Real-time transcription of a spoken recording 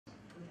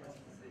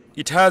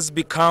It has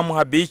become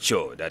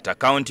habitual that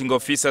accounting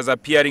officers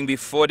appearing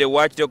before the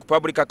Watchdog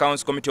Public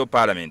Accounts Committee of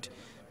Parliament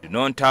do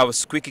not have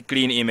squeaky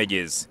clean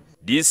images.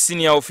 These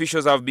senior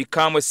officials have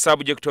become a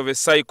subject of a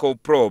cycle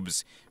of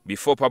probes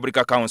before Public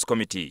Accounts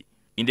Committee.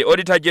 In the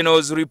Auditor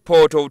General's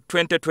report of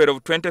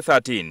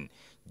 2012-2013,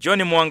 John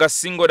Muwanga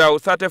singled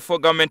out 34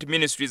 government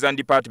ministries and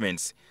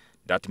departments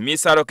that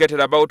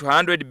misallocated about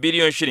 100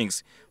 billion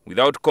shillings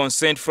without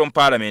consent from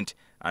Parliament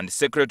and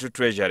Secretary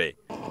Treasury.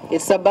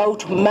 It's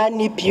about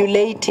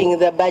manipulating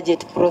the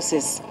budget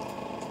process.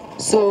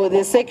 So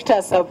the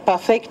sectors have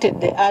perfected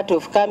the art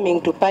of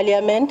coming to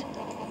Parliament.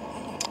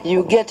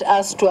 You get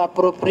us to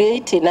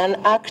appropriate in an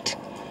act,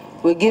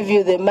 we give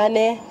you the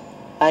money,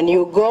 and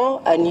you go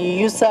and you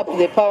use up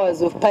the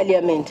powers of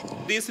Parliament.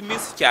 This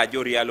mischarge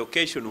or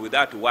reallocation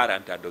without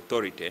warrant and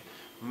authority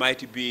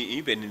might be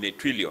even in a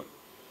trillion,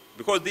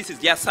 because this is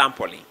just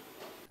sampling.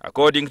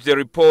 According to the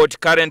report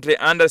currently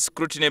under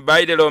scrutiny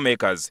by the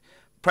lawmakers,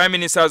 Prime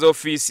Minister's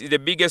office is the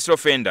biggest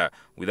offender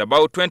with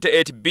about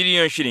 28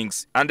 billion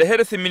shillings, and the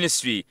Health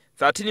Ministry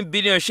 13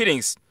 billion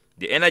shillings,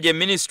 the Energy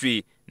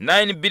Ministry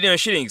 9 billion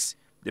shillings,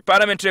 the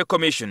Parliamentary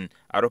Commission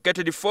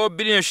allocated 4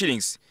 billion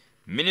shillings,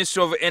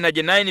 Ministry of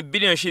Energy 9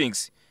 billion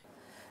shillings.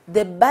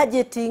 The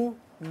budgeting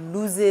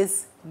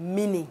loses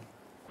meaning.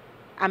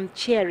 I'm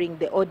chairing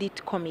the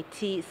Audit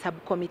Committee,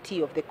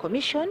 subcommittee of the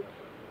Commission.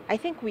 I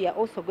think we are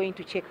also going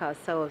to check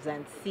ourselves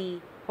and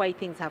see why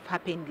things have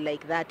happened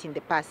like that in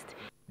the past.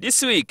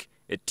 This week,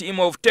 a team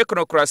of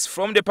technocrats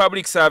from the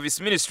Public Service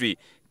Ministry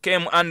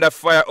came under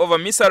fire over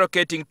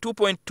misallocating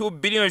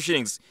 2.2 billion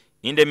shillings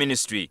in the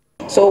ministry.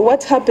 So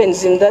what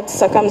happens in that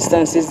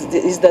circumstance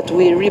is that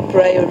we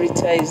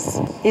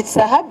reprioritize. It's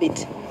a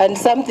habit and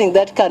something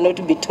that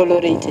cannot be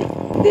tolerated.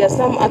 There are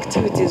some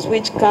activities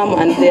which come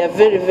and they are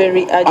very,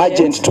 very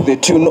urgent to the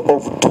tune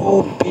of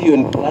 2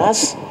 billion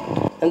plus.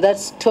 And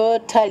that's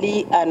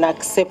totally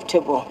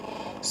unacceptable.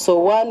 So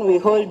one, we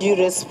hold you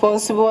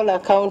responsible,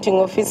 accounting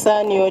officer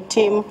and your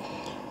team,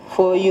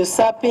 for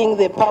usurping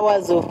the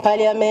powers of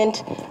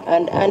Parliament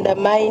and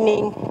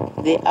undermining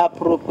the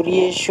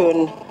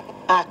Appropriation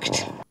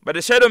Act. But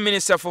the Shadow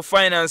Minister for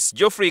Finance,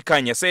 Geoffrey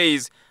Kanya,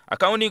 says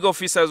accounting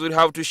officers will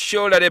have to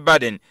shoulder the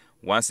burden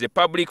once the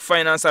Public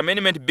Finance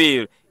Amendment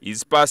Bill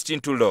is passed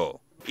into law.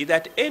 Is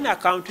that any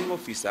accounting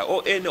officer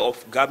or any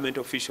of government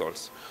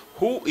officials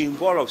who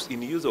involves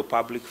in use of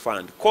public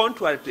fund,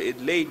 contrary to a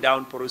laid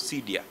down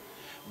procedure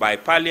by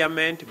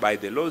Parliament, by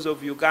the laws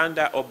of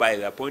Uganda, or by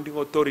the appointing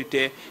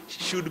authority,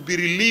 should be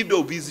relieved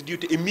of his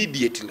duty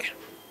immediately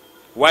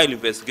while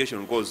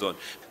investigation goes on.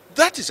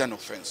 That is an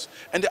offense.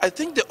 And I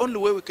think the only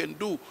way we can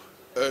do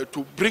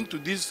to bring to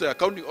these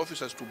accounting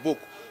officers to book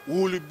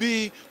will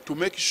be to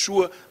make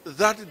sure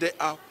that they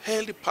are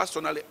held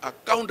personally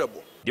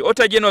accountable. The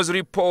Auditor General's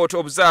report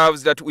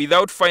observes that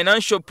without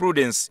financial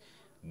prudence,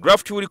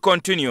 graft will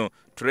continue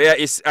to rear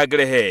its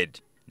ugly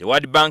head. The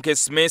World Bank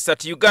estimates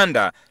that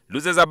Uganda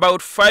loses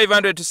about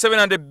 500 to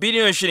 700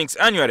 billion shillings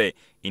annually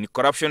in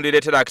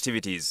corruption-related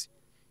activities.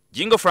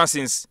 Jingo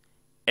Francis,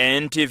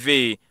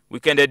 NTV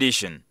Weekend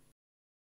Edition.